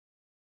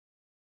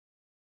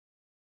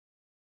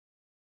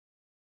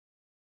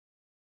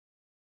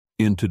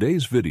In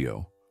today's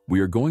video,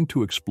 we are going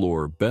to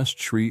explore best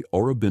Sri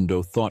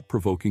Aurobindo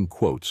thought-provoking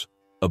quotes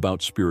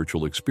about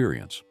spiritual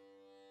experience.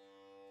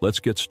 Let's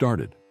get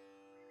started.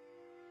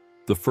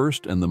 The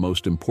first and the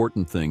most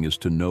important thing is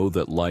to know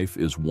that life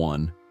is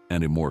one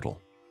and immortal.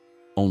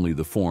 Only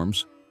the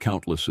forms,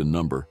 countless in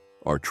number,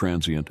 are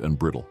transient and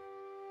brittle.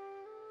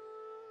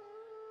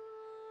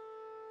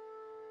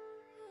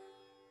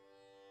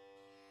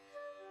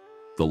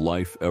 The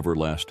life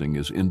everlasting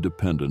is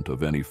independent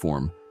of any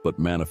form, but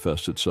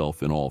manifests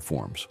itself in all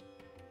forms.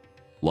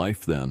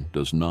 Life, then,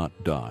 does not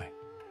die,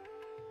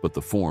 but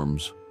the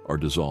forms are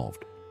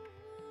dissolved.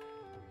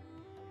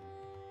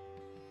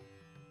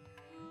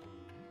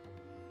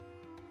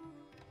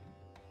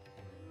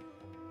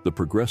 The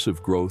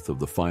progressive growth of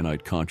the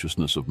finite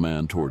consciousness of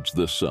man towards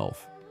this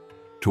self,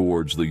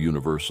 towards the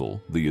universal,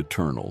 the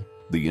eternal,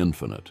 the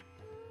infinite,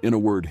 in a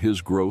word,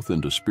 his growth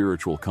into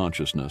spiritual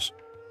consciousness,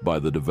 by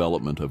the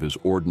development of his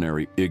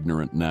ordinary,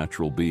 ignorant,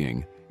 natural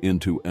being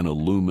into an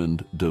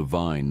illumined,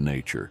 divine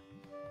nature.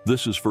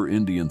 This is for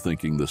Indian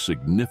thinking the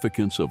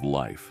significance of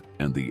life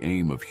and the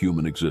aim of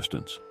human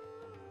existence.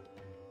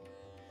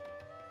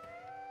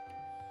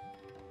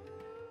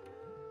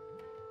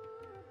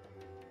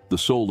 The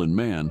soul in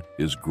man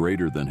is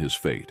greater than his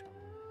fate.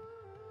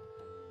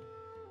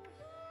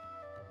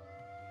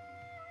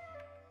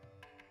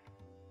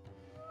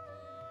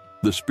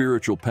 The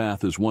spiritual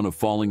path is one of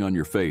falling on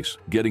your face,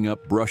 getting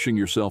up, brushing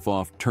yourself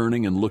off,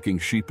 turning and looking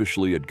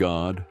sheepishly at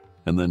God,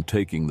 and then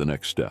taking the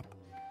next step.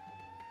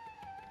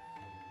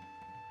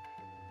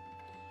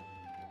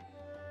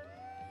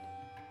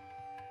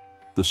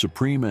 The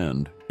supreme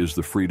end is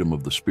the freedom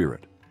of the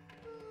spirit.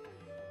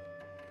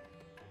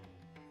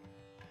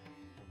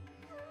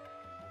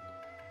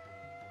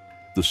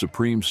 The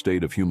supreme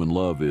state of human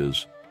love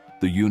is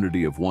the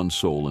unity of one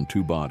soul and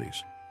two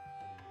bodies.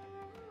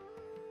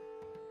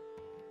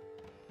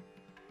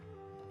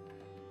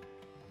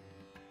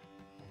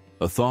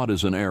 A thought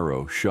is an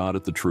arrow shot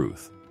at the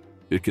truth.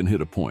 It can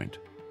hit a point,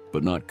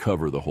 but not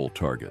cover the whole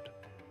target.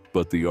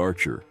 But the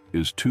archer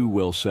is too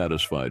well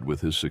satisfied with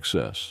his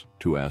success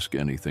to ask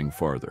anything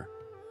farther.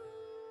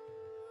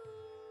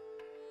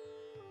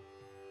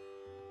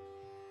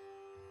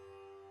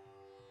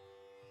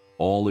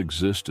 All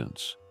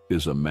existence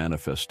is a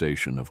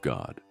manifestation of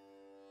God.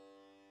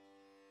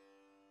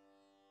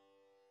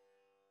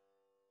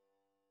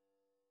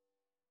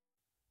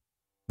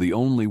 The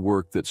only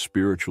work that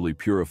spiritually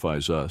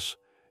purifies us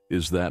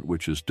is that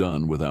which is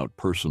done without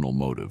personal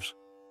motives.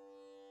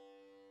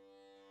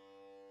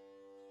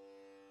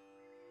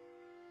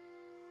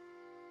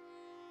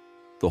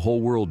 The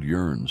whole world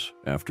yearns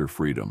after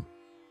freedom,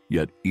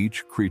 yet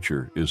each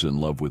creature is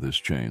in love with his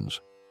chains.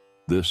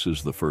 This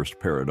is the first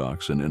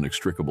paradox and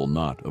inextricable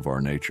knot of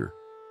our nature.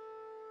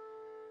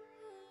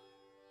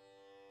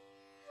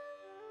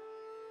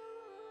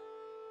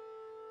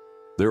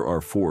 There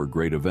are four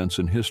great events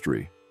in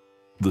history: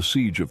 the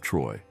siege of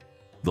Troy,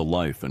 the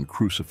life and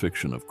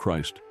crucifixion of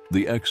Christ,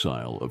 the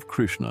exile of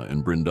Krishna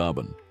in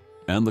Vrindavan,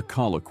 and the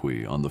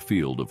colloquy on the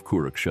field of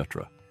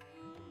Kurukshetra.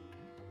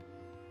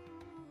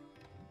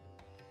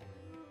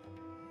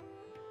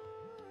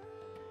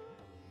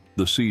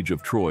 The siege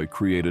of Troy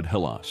created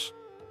Hellas.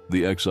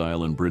 The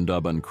exile in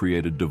Vrindavan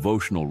created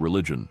devotional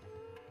religion,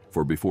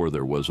 for before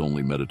there was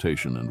only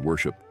meditation and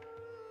worship.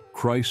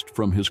 Christ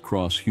from his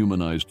cross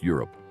humanized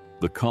Europe.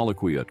 The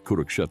colloquy at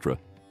Kurukshetra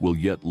will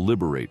yet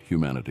liberate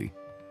humanity.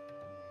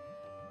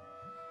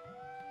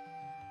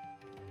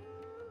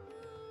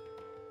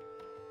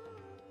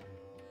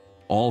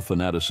 All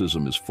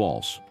fanaticism is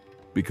false,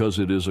 because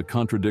it is a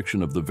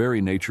contradiction of the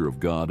very nature of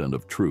God and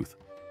of truth.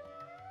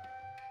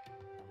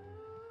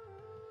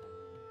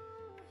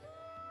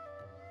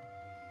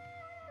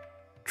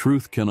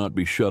 Truth cannot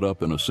be shut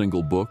up in a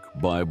single book,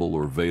 Bible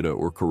or Veda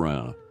or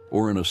Quran,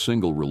 or in a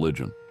single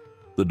religion.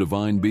 The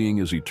divine being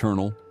is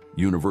eternal,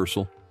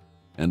 universal,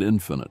 and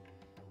infinite,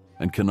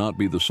 and cannot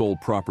be the sole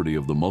property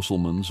of the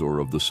Muslims or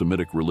of the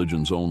Semitic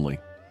religions only,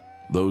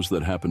 those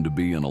that happen to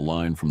be in a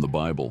line from the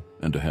Bible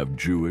and to have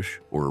Jewish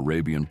or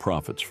Arabian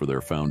prophets for their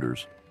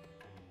founders.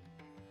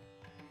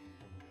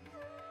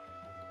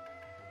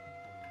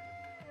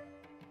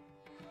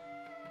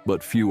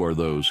 But few are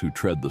those who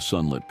tread the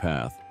sunlit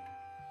path.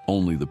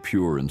 Only the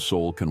pure in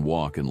soul can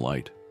walk in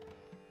light.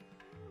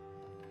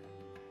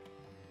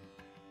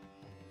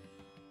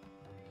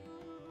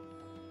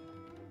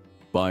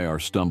 By our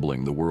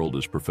stumbling, the world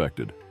is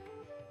perfected.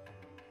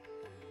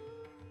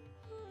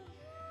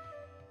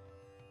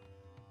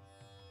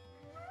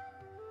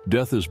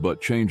 Death is but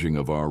changing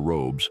of our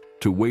robes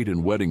to wait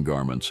in wedding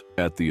garments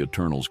at the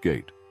Eternal's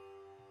gate.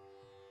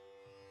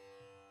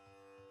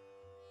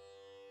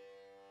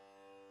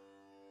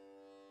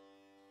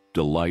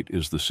 Delight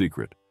is the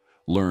secret.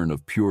 Learn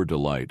of pure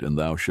delight, and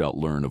thou shalt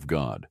learn of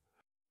God.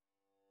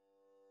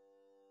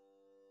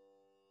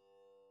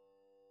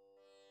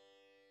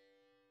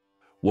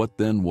 What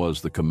then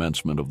was the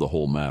commencement of the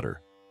whole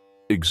matter?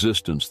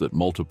 Existence that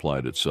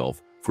multiplied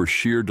itself for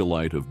sheer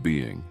delight of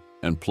being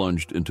and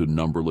plunged into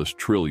numberless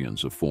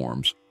trillions of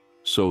forms,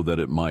 so that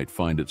it might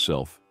find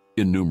itself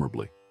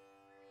innumerably.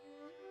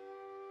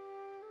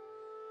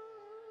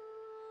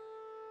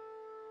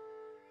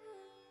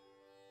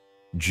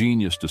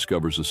 Genius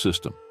discovers a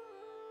system.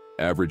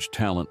 Average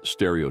talent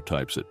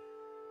stereotypes it,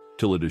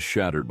 till it is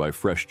shattered by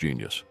fresh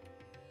genius.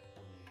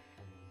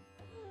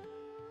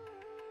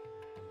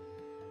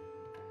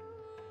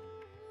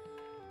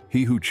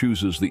 He who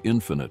chooses the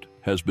infinite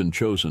has been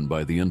chosen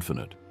by the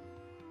infinite.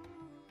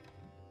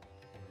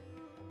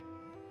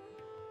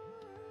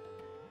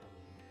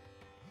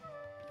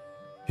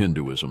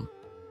 Hinduism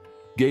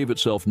gave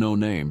itself no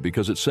name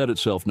because it set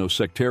itself no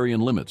sectarian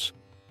limits.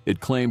 It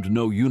claimed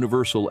no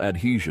universal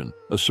adhesion,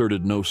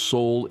 asserted no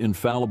sole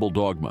infallible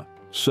dogma,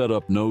 set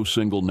up no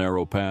single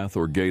narrow path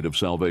or gate of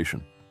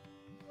salvation.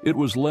 It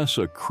was less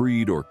a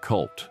creed or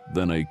cult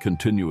than a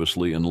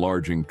continuously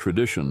enlarging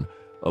tradition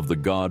of the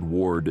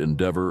God-ward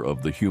endeavor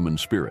of the human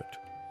spirit.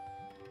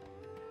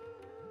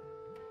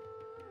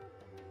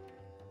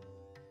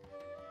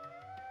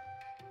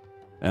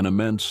 An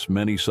immense,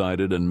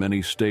 many-sided, and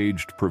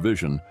many-staged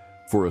provision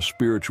for a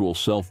spiritual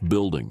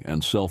self-building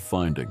and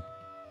self-finding.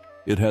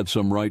 It had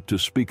some right to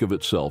speak of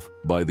itself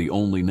by the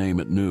only name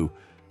it knew,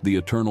 the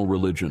eternal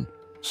religion,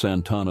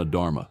 Sanatana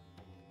Dharma.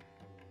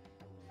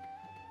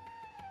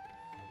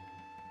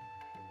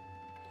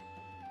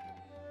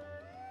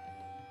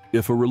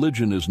 If a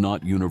religion is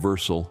not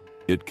universal,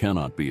 it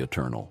cannot be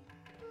eternal.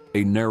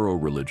 A narrow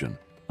religion,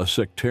 a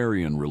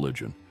sectarian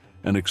religion,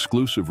 an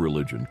exclusive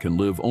religion can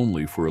live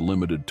only for a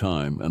limited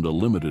time and a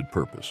limited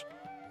purpose.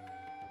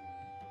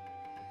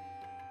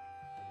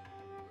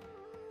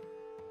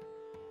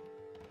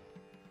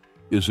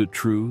 Is it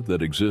true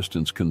that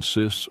existence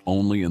consists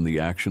only in the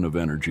action of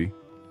energy?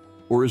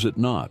 Or is it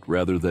not,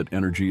 rather that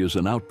energy is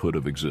an output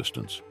of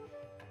existence?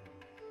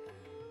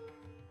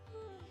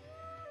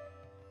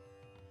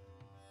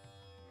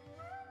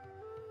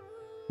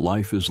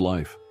 Life is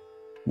life,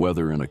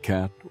 whether in a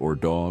cat or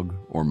dog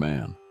or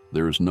man.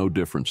 There is no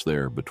difference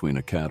there between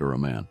a cat or a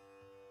man.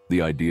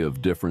 The idea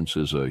of difference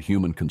is a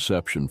human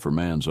conception for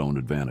man's own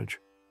advantage.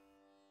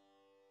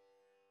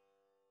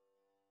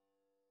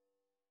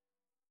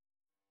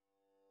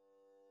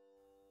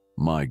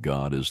 My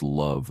God is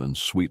love and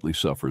sweetly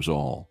suffers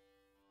all.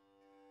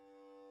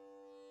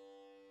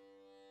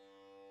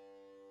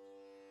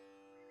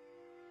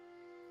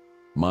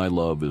 My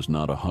love is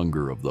not a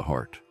hunger of the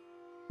heart.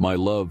 My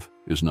love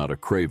is not a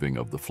craving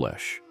of the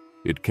flesh.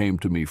 It came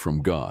to me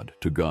from God,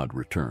 to God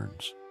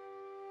returns.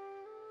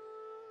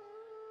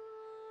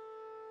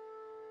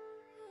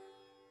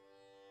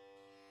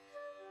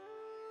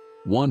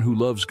 One who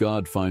loves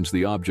God finds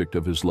the object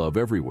of his love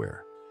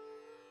everywhere.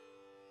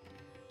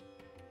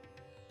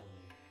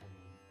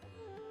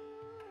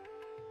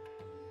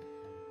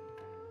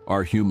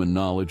 Our human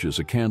knowledge is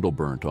a candle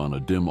burnt on a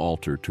dim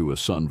altar to a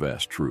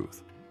sun-vast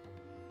truth.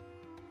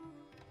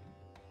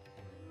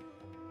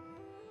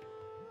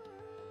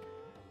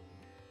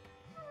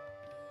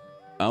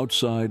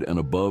 Outside and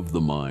above the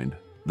mind,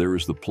 there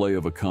is the play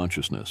of a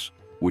consciousness,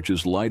 which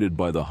is lighted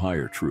by the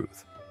higher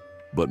truth.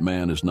 But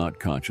man is not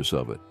conscious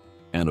of it,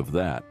 and of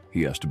that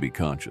he has to be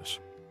conscious.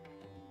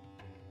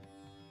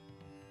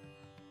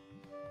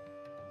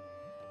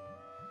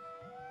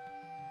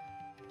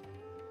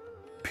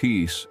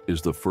 Peace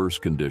is the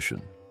first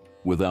condition,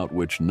 without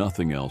which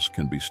nothing else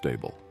can be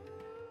stable.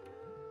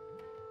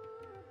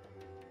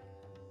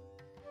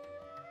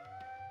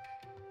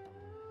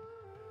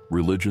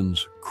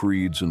 Religions,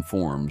 creeds, and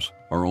forms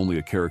are only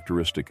a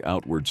characteristic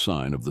outward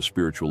sign of the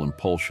spiritual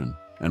impulsion,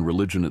 and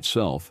religion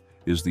itself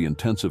is the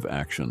intensive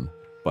action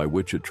by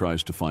which it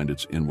tries to find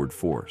its inward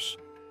force.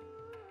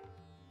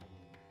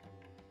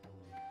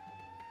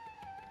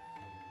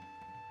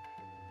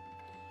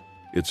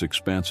 Its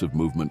expansive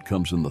movement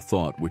comes in the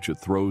thought which it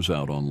throws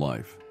out on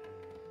life,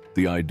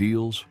 the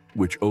ideals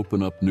which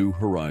open up new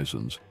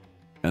horizons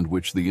and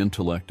which the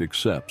intellect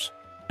accepts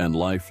and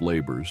life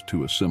labors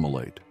to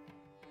assimilate.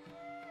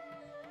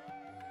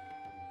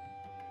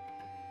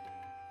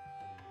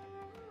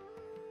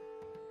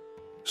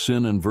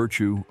 Sin and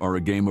virtue are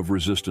a game of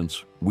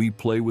resistance we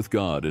play with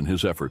God in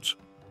His efforts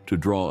to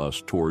draw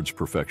us towards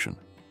perfection.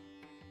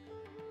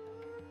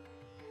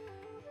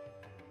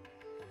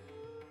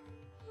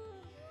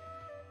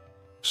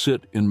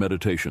 Sit in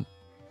meditation,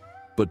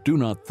 but do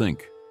not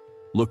think.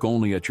 Look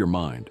only at your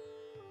mind.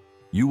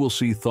 You will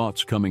see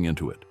thoughts coming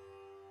into it.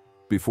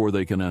 Before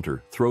they can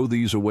enter, throw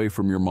these away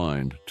from your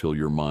mind till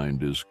your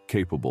mind is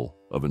capable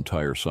of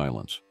entire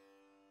silence.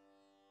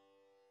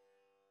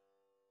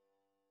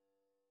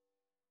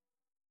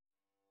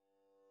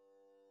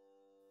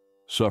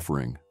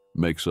 Suffering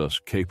makes us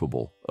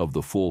capable of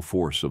the full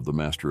force of the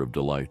Master of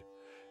Delight.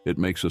 It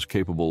makes us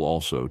capable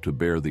also to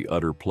bear the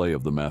utter play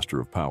of the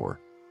Master of Power.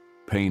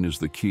 Pain is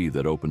the key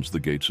that opens the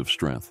gates of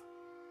strength.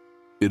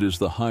 It is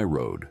the high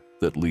road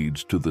that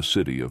leads to the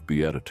city of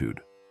beatitude.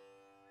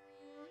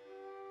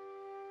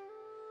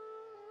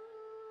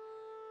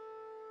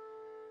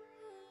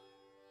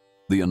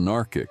 The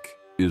anarchic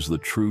is the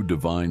true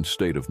divine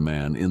state of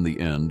man in the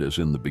end as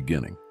in the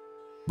beginning,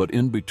 but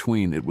in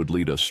between it would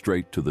lead us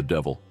straight to the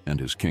devil and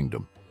his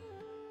kingdom.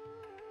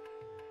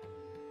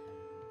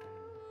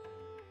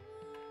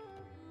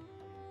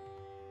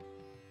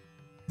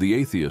 The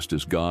atheist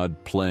is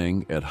God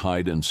playing at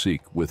hide and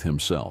seek with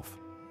himself.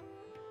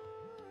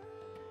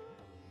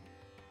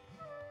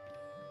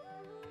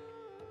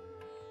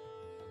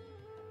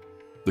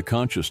 The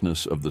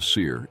consciousness of the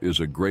seer is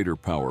a greater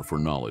power for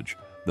knowledge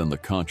than the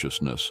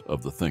consciousness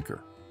of the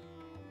thinker.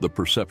 The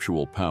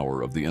perceptual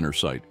power of the inner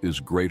sight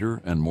is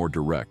greater and more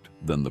direct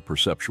than the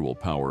perceptual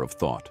power of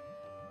thought.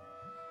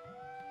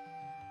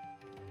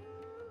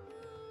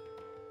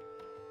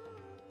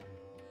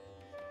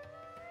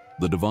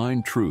 The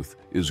divine truth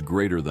is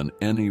greater than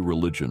any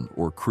religion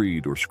or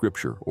creed or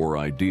scripture or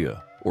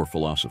idea or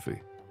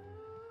philosophy.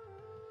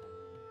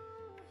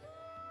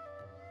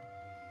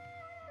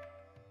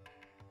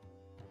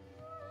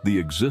 The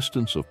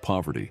existence of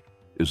poverty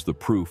is the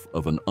proof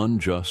of an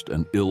unjust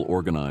and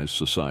ill-organized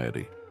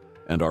society,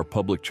 and our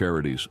public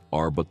charities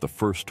are but the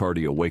first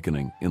tardy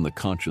awakening in the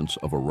conscience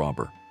of a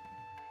robber.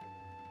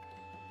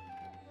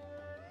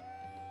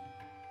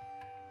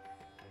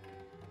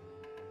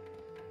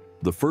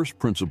 The first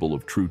principle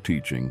of true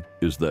teaching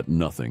is that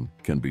nothing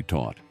can be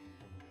taught.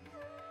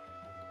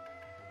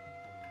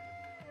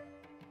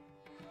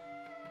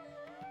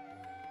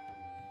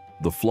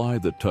 The fly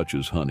that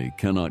touches honey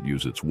cannot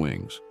use its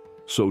wings.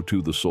 So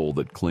too the soul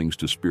that clings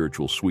to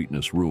spiritual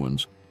sweetness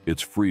ruins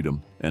its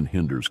freedom and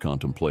hinders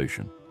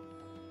contemplation.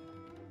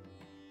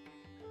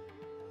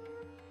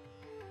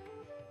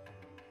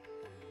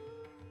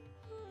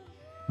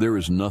 There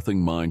is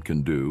nothing mind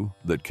can do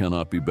that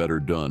cannot be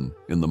better done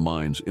in the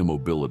mind's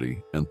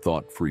immobility and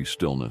thought-free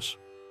stillness.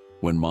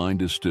 When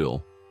mind is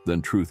still,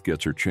 then truth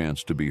gets her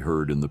chance to be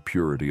heard in the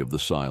purity of the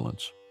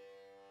silence.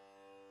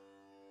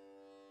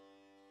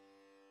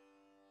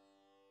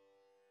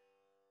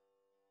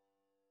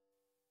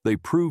 They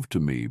proved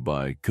to me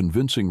by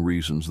convincing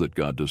reasons that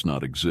God does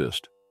not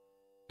exist.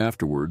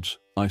 Afterwards,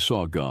 I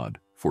saw God,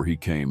 for he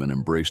came and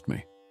embraced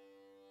me.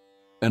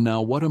 And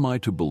now what am I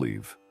to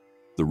believe?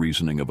 The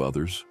reasoning of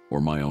others, or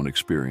my own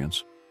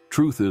experience?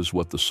 Truth is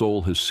what the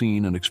soul has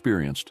seen and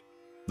experienced.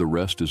 The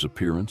rest is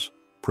appearance,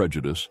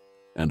 prejudice,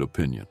 and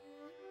opinion.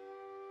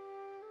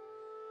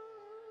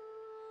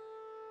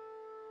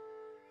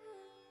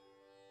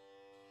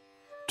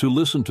 To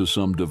listen to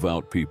some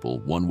devout people,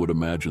 one would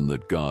imagine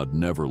that God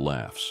never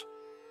laughs.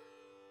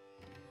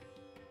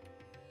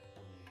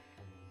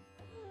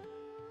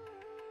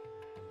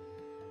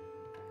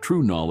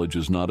 True knowledge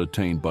is not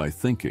attained by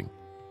thinking.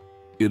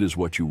 It is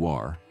what you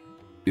are.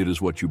 It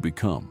is what you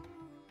become.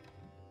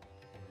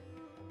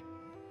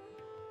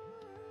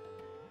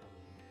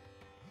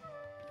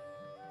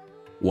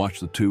 Watch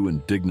the two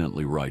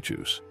indignantly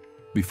righteous.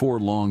 Before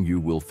long you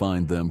will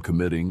find them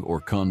committing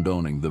or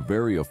condoning the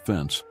very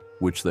offense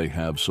which they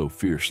have so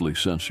fiercely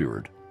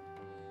censured.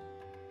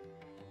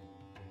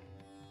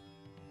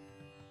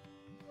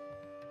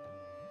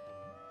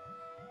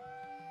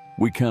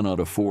 We cannot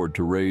afford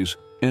to raise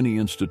any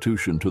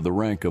institution to the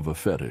rank of a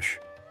fetish.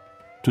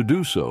 To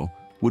do so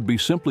would be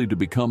simply to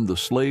become the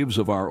slaves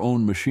of our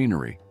own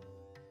machinery.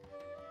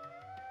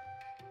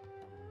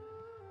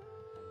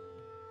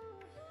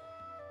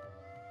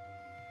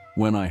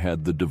 When I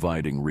had the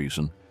dividing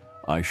reason,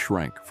 I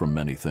shrank from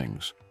many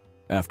things.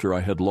 After I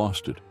had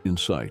lost it in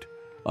sight,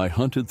 I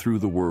hunted through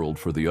the world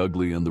for the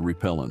ugly and the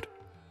repellent,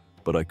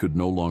 but I could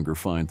no longer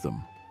find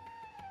them.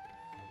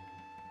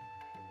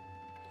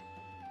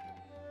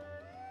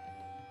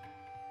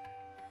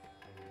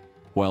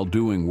 While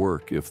doing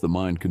work, if the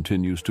mind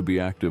continues to be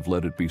active,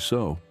 let it be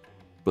so,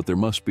 but there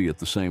must be at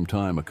the same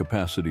time a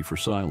capacity for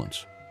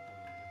silence.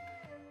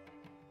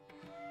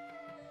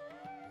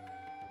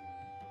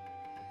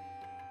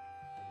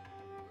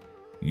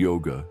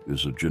 Yoga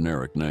is a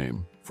generic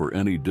name for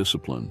any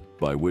discipline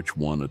by which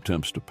one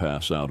attempts to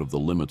pass out of the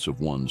limits of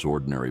one's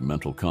ordinary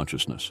mental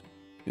consciousness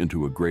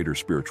into a greater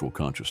spiritual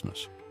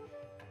consciousness.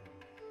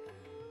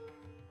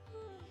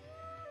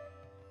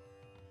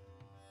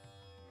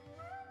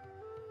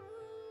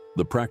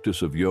 The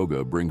practice of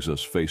yoga brings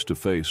us face to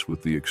face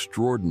with the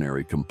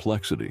extraordinary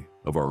complexity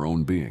of our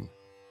own being.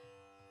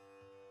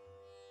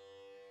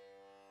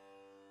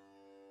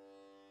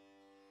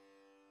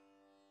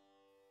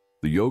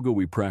 The yoga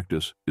we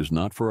practice is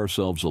not for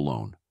ourselves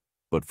alone,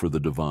 but for the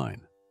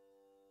divine.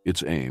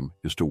 Its aim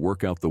is to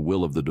work out the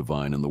will of the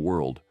divine in the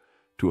world,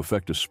 to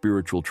effect a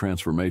spiritual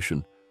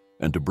transformation,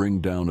 and to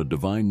bring down a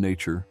divine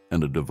nature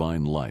and a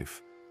divine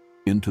life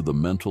into the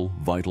mental,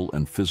 vital,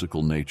 and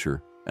physical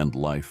nature and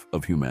life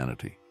of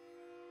humanity.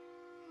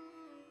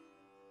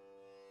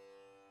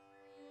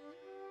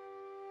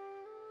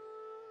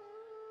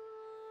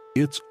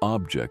 Its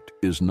object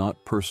is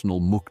not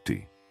personal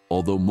mukti,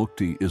 although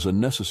mukti is a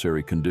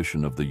necessary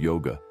condition of the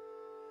yoga,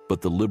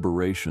 but the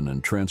liberation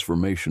and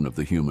transformation of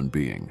the human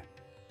being.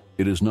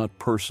 It is not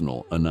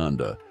personal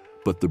ananda,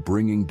 but the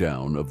bringing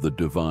down of the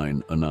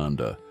divine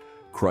ananda,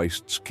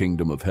 Christ's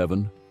kingdom of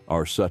heaven,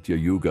 our Satya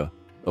Yuga,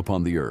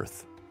 upon the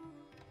earth.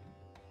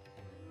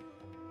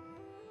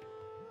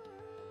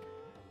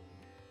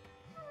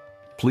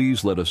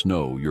 Please let us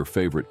know your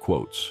favorite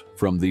quotes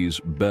from these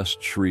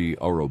best Sri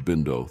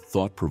Aurobindo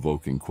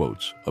thought-provoking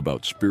quotes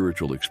about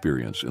spiritual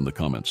experience in the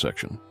comment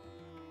section.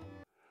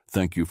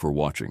 Thank you for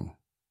watching.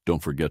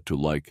 Don't forget to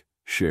like,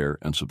 share,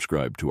 and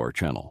subscribe to our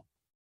channel.